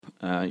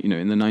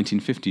in the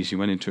 1950s, you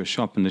went into a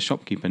shop and the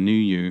shopkeeper knew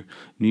you,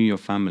 knew your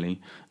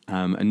family,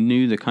 and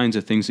knew the kinds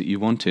of things that you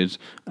wanted,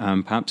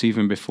 perhaps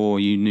even before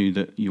you knew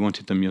that you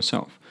wanted them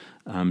yourself.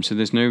 So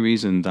there's no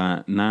reason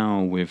that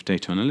now with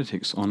data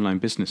analytics, online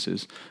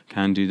businesses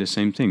can do the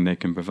same thing. They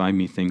can provide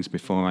me things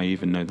before I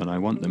even know that I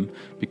want them,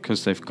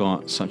 because they've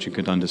got such a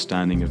good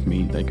understanding of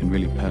me. They can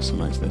really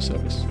personalize their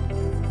service.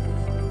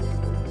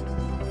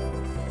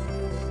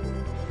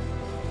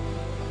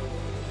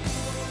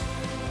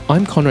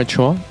 I'm Conrad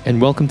Chua,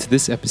 and welcome to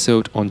this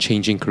episode on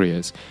Changing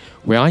Careers,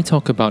 where I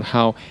talk about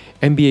how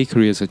MBA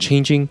careers are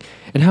changing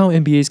and how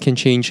MBAs can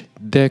change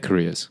their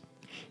careers.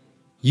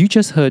 You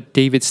just heard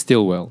David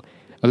Stilwell,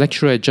 a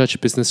lecturer at Judge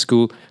Business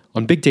School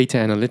on Big Data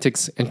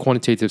Analytics and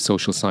Quantitative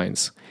Social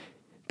Science.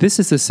 This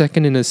is the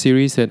second in a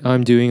series that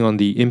I'm doing on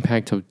the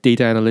impact of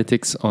data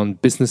analytics on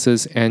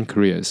businesses and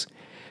careers.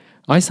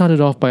 I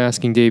started off by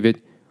asking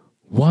David,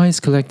 why is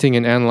collecting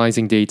and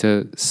analyzing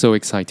data so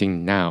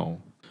exciting now?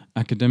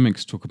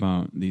 Academics talk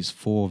about these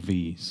 4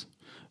 V's,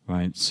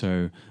 right?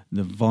 So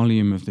the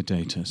volume of the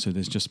data. So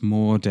there's just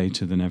more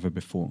data than ever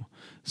before.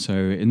 So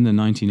in the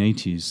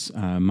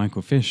 1980s,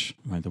 Michael Fish,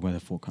 right, the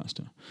weather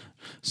forecaster,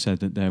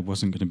 said that there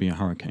wasn't going to be a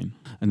hurricane.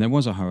 And there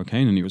was a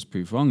hurricane, and he was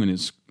proved wrong, and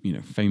it's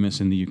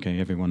famous in the UK.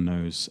 Everyone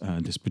knows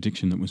this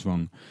prediction that was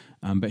wrong.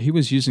 But he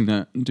was doing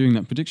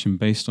that prediction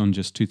based on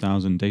just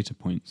 2,000 data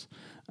points.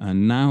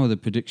 And now the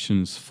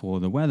predictions for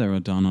the weather are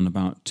done on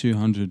about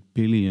 200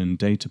 billion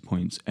data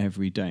points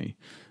every day.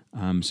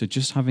 So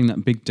just having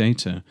that big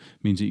data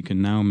means that you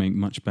can now make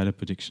much better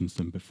predictions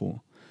than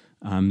before.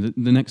 The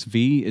next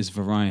V is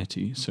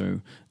variety. So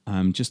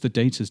just the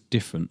data is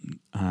different,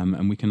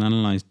 and we can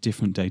analyze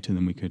different data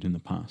than we could in the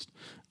past.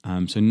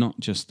 So not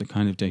just the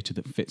kind of data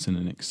that fits in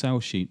an Excel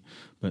sheet,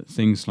 but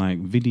things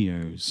like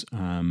videos,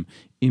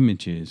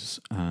 images,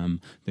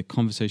 the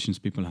conversations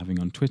people are having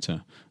on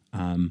Twitter.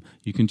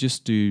 You can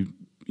just do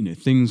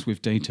things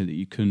with data that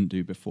you couldn't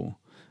do before.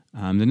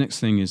 The next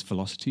thing is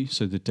velocity.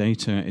 So the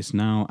data is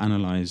now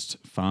analyzed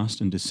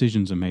fast and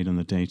decisions are made on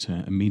the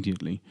data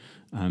immediately.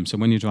 So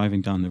when you're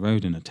driving down the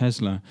road in a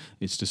Tesla,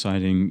 it's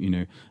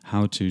deciding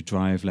how to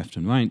drive left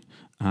and right.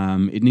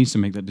 It needs to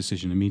make that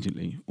decision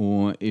immediately.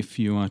 Or if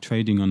you are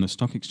trading on the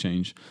stock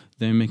exchange,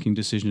 they're making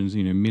decisions,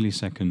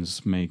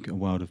 milliseconds make a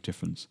world of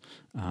difference.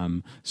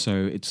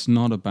 So it's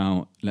not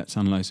about let's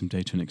analyze some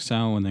data in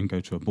Excel and then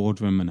go to a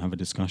boardroom and have a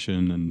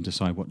discussion and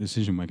decide what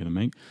decision we're going to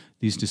make.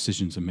 These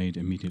decisions are made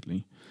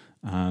immediately.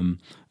 And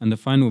the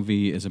final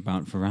V is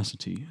about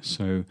veracity,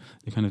 so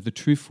the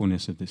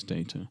truthfulness of this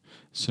data.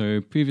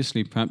 So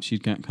previously, perhaps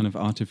you'd get kind of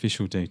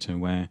artificial data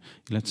where,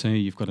 let's say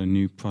you've got a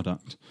new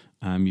product,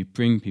 you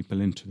bring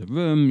people into the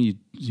room,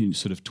 you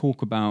sort of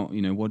talk about,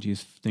 what do you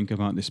think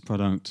about this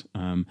product?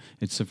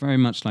 It's very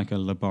much like a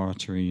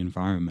laboratory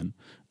environment.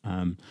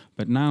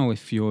 But now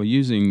if you're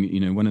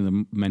using, one of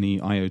the many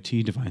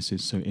IoT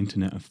devices, so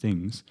Internet of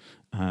Things,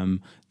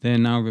 they're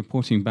now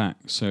reporting back.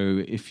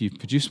 So if you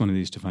produce one of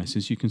these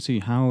devices, you can see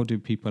how do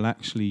people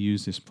actually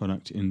use this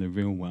product in the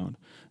real world.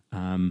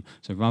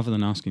 So rather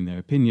than asking their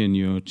opinion,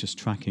 you're just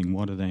tracking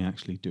what are they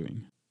actually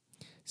doing.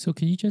 So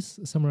can you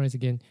just summarize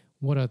again,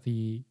 what are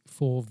the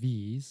 4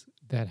 V's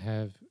that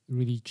have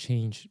really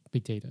changed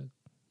big data?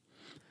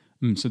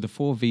 So the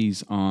 4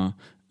 V's are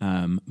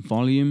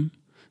volume,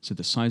 so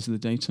the size of the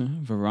data,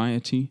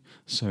 variety,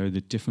 so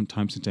the different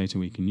types of data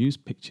we can use,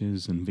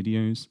 pictures and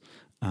videos,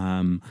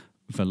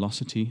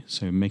 velocity,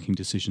 so making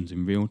decisions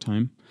in real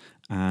time,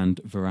 and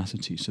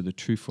veracity, so the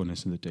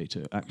truthfulness of the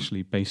data,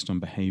 actually based on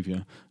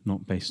behavior,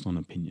 not based on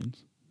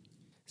opinions.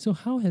 So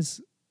how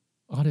has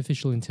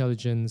artificial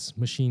intelligence,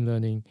 machine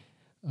learning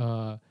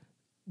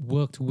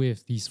worked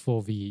with these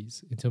 4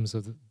 V's in terms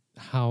of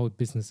how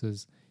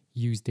businesses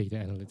use data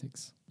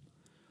analytics?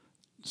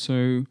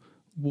 So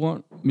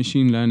what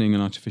machine learning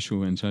and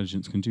artificial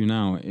intelligence can do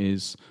now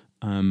is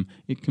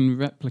it can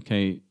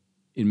replicate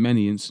in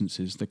many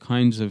instances the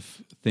kinds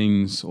of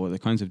things or the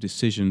kinds of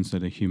decisions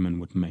that a human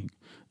would make,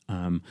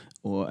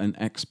 or an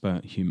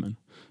expert human.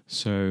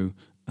 So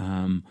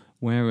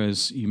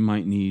whereas you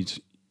might need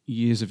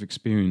years of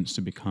experience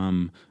to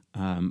become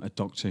a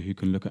doctor who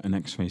can look at an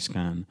X-ray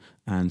scan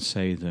and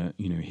say that,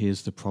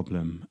 here's the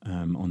problem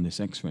on this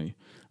X-ray.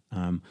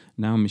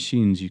 Now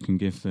machines, you can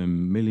give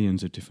them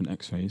millions of different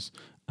X-rays,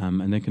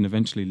 and they can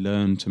eventually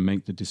learn to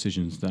make the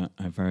decisions that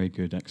a very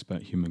good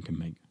expert human can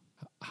make.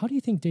 How do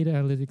you think data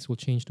analytics will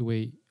change the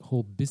way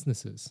whole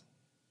businesses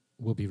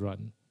will be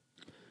run?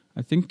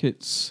 I think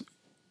it's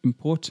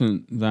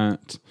important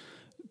that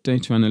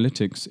data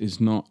analytics is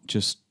not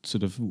just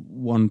sort of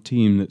one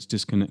team that's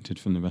disconnected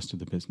from the rest of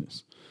the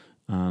business.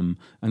 And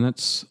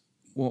that's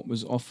what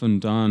was often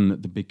done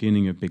at the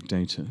beginning of big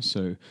data.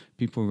 So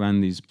people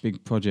ran these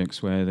big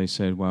projects where they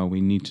said, well,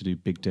 we need to do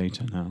big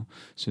data now.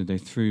 So they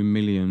threw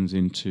millions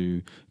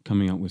into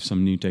coming up with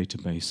some new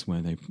database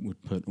where they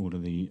would put all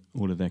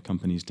of their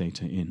company's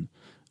data in.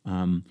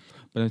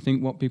 But I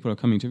think what people are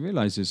coming to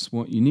realize is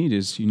what you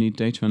need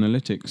data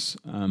analytics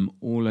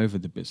all over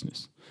the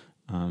business.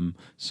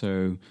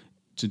 So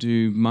to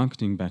do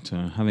marketing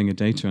better, having a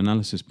data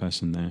analysis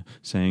person there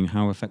saying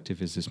how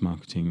effective is this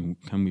marketing,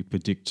 can we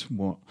predict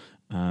what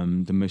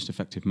the most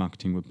effective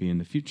marketing would be in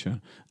the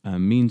future,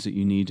 means that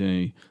you need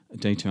a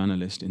data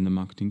analyst in the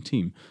marketing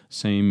team.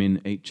 Same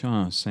in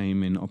HR,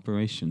 same in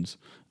operations.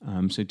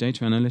 So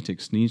data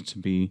analytics needs to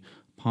be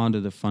part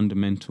of the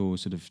fundamental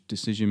sort of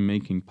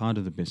decision-making part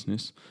of the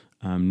business,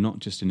 not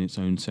just in its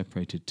own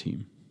separated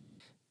team.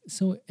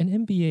 So an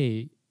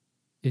MBA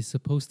is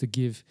supposed to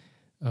give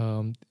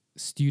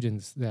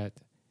students that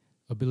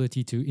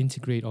ability to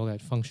integrate all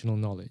that functional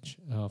knowledge,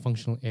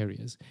 functional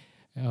areas.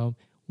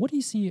 What do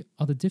you see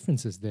are the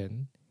differences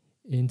then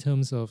in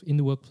terms of in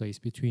the workplace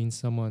between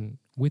someone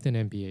with an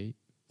MBA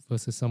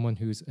versus someone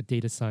who's a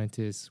data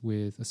scientist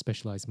with a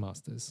specialized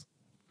master's?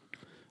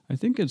 I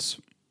think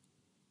it's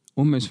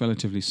almost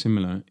relatively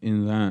similar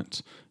in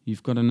that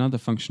you've got another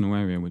functional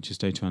area, which is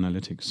data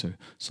analytics. So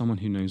someone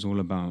who knows all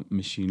about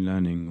machine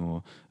learning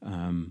or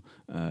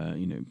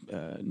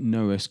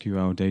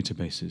NoSQL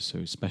databases,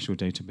 so special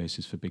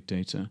databases for big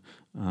data.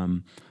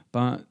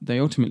 But they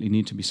ultimately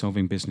need to be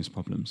solving business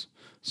problems.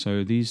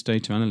 So these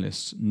data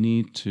analysts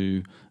need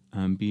to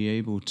be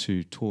able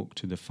to talk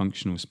to the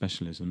functional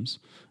specialisms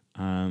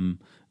and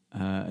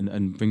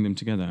bring them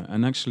together.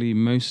 And actually,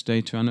 most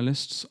data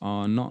analysts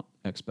are not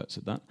experts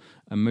at that,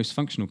 and most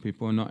functional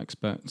people are not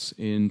experts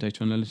in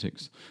data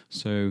analytics.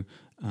 So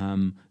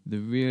the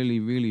really,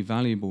 really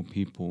valuable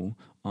people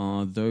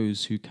are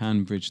those who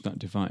can bridge that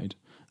divide.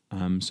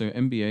 So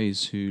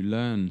MBAs who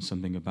learn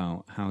something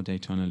about how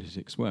data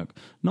analytics work,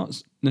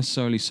 not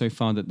necessarily so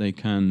far that they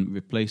can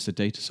replace a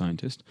data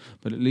scientist,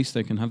 but at least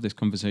they can have this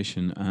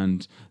conversation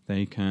and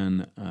they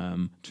can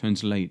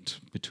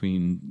translate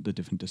between the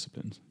different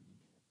disciplines.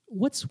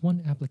 What's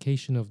one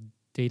application of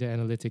data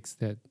analytics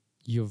that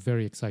you're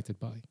very excited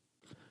by?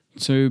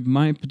 So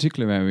my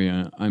particular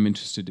area, I'm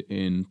interested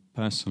in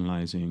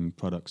personalizing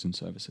products and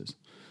services.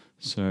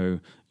 So,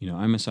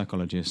 I'm a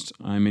psychologist.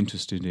 I'm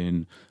interested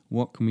in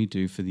what can we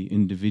do for the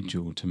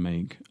individual to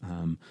make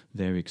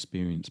their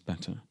experience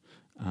better.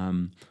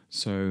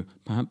 So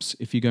perhaps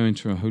if you go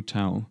into a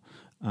hotel,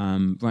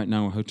 right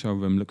now a hotel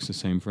room looks the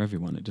same for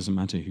everyone. It doesn't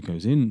matter who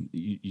goes in.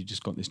 You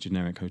just got this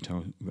generic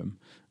hotel room.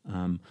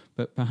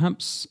 But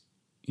perhaps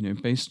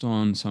based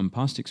on some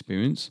past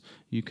experience,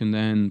 you can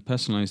then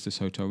personalize this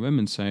hotel room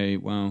and say,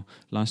 well,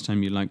 last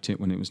time you liked it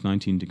when it was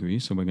 19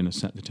 degrees, so we're going to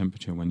set the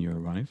temperature when you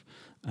arrive.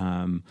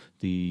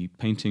 The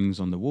paintings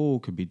on the wall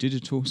could be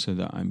digital so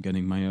that I'm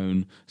getting my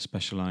own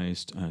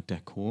specialized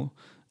decor.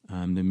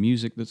 The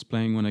music that's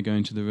playing when I go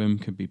into the room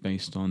could be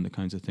based on the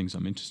kinds of things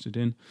I'm interested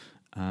in.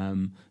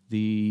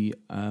 The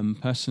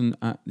person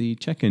at the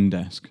check-in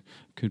desk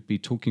could be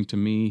talking to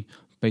me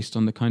based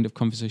on the kind of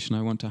conversation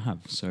I want to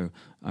have. So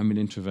I'm an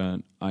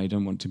introvert. I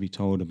don't want to be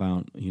told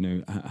about,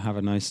 have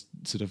a nice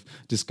sort of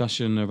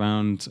discussion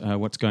around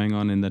what's going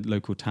on in the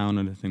local town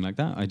or anything like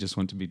that. I just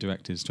want to be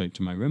directed straight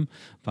to my room.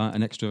 But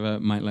an extrovert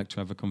might like to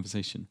have a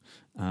conversation.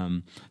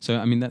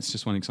 That's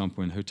just one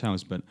example in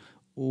hotels, but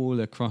all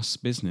across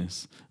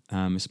business,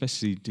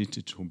 especially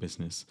digital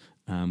business,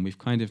 we've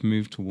kind of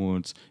moved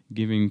towards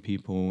giving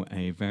people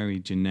a very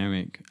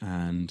generic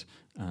and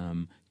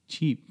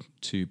cheap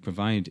to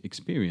provide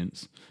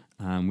experience,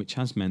 which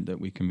has meant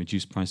that we can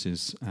reduce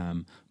prices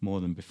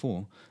more than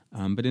before.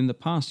 But in the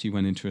past, you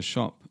went into a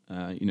shop,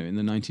 in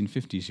the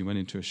 1950s, you went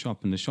into a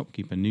shop and the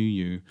shopkeeper knew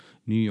you,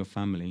 knew your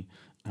family,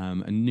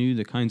 and knew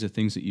the kinds of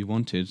things that you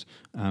wanted,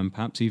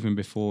 perhaps even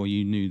before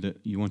you knew that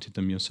you wanted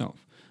them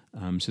yourself.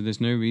 So there's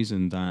no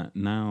reason that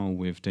now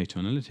with data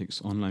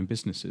analytics, online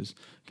businesses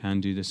can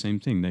do the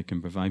same thing. They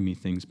can provide me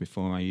things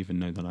before I even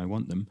know that I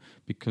want them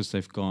because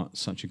they've got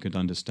such a good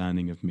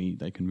understanding of me.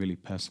 They can really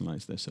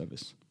personalize their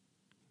service.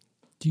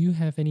 Do you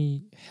have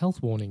any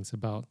health warnings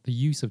about the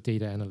use of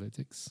data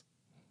analytics?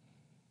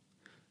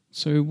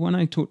 So when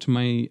I talk to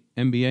my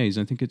MBAs,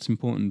 I think it's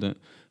important that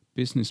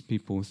business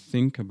people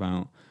think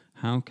about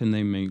how can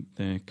they make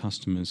their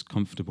customers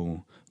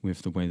comfortable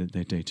with the way that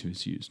their data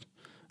is used.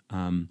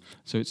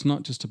 So it's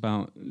not just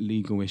about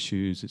legal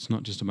issues, it's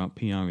not just about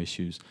PR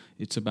issues,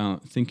 it's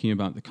about thinking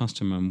about the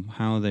customer and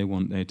how they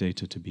want their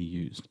data to be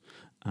used.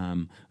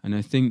 And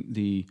I think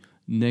the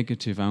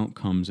negative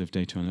outcomes of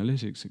data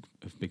analytics,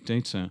 of big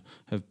data,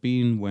 have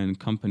been when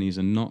companies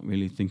are not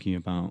really thinking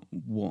about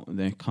what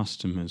their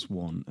customers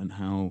want and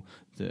how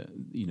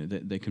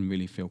they can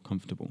really feel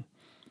comfortable.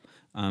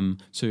 I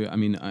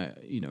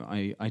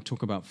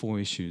talk about 4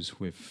 issues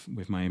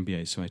with my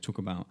MBA. So I talk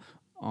about,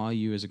 are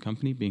you as a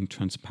company being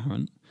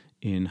transparent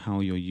in how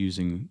you're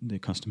using the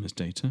customer's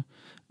data?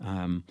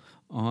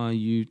 Are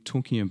you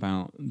talking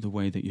about the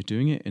way that you're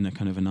doing it in a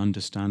kind of an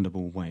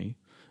understandable way?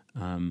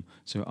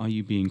 So are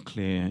you being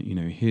clear,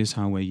 here's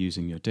how we're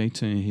using your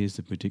data, here's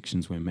the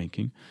predictions we're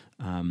making.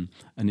 And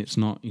it's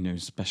not,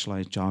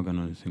 specialized jargon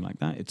or anything like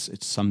that.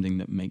 It's something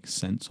that makes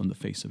sense on the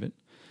face of it.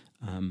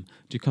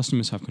 Do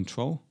customers have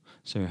control?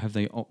 So have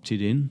they opted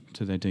in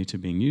to their data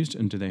being used,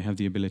 and do they have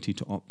the ability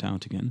to opt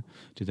out again?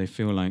 Do they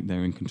feel like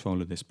they're in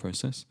control of this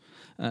process?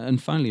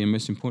 And finally, and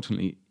most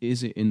importantly,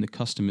 is it in the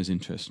customer's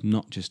interest,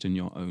 not just in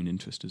your own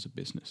interest as a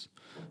business?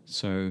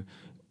 So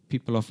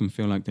people often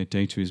feel like their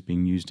data is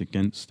being used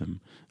against them.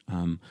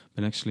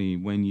 But actually,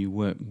 when you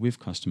work with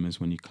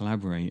customers, when you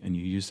collaborate and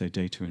you use their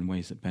data in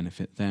ways that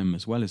benefit them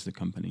as well as the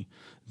company,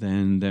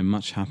 then they're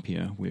much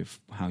happier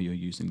with how you're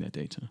using their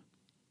data.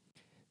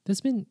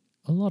 There's been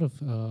a lot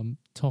of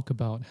talk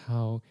about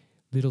how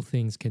little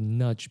things can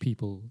nudge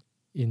people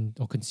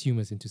or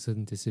consumers into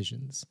certain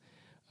decisions.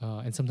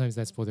 And sometimes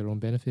that's for their own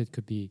benefit. It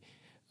could be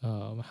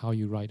how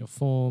you write a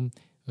form.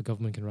 A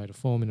government can write a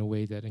form in a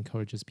way that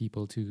encourages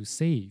people to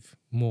save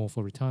more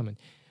for retirement.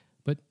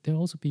 But there are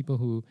also people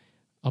who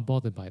are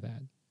bothered by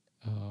that.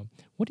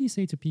 What do you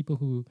say to people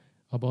who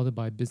are bothered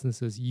by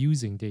businesses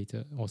using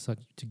data or such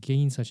to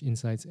gain such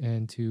insights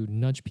and to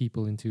nudge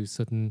people into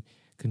certain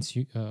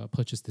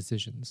purchase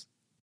decisions?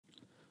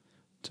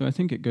 So I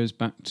think it goes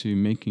back to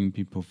making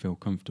people feel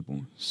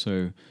comfortable.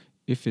 So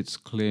if it's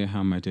clear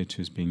how my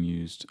data is being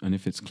used, and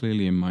if it's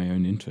clearly in my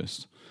own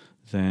interest,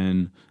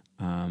 then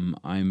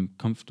I'm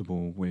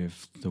comfortable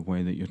with the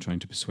way that you're trying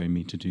to persuade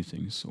me to do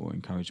things or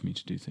encourage me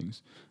to do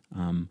things.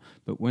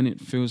 But when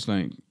it feels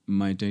like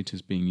my data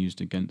is being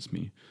used against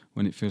me,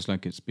 when it feels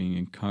like it's being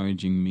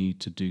encouraging me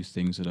to do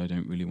things that I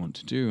don't really want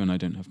to do and I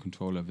don't have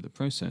control over the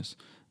process,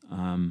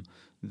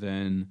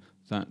 then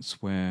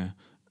that's where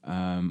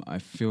I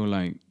feel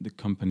like the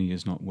company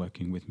is not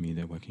working with me,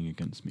 they're working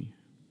against me.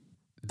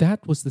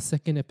 That was the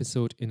second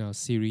episode in our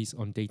series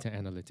on data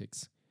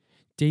analytics.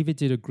 David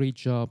did a great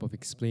job of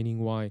explaining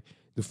why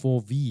the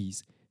 4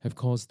 V's have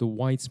caused the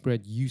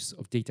widespread use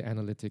of data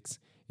analytics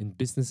in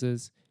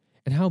businesses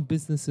and how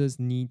businesses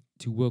need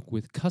to work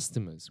with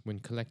customers when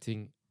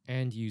collecting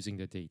and using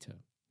their data.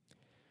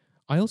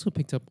 I also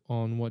picked up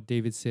on what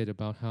David said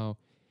about how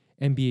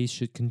MBAs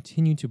should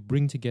continue to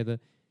bring together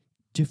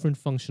different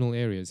functional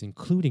areas,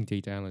 including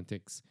data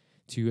analytics,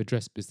 to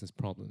address business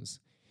problems.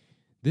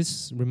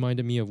 This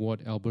reminded me of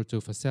what Alberto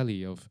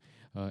Faselli of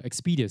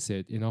Expedia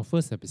said in our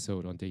first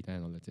episode on data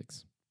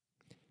analytics.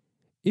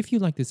 If you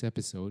like this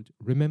episode,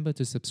 remember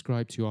to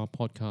subscribe to our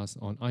podcast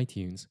on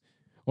iTunes,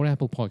 or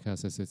Apple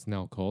Podcasts as it's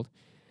now called,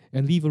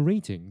 and leave a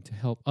rating to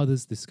help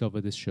others discover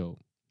this show.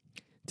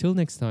 Till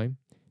next time,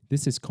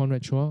 this is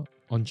Conrad Chua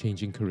on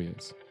Changing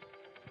Careers.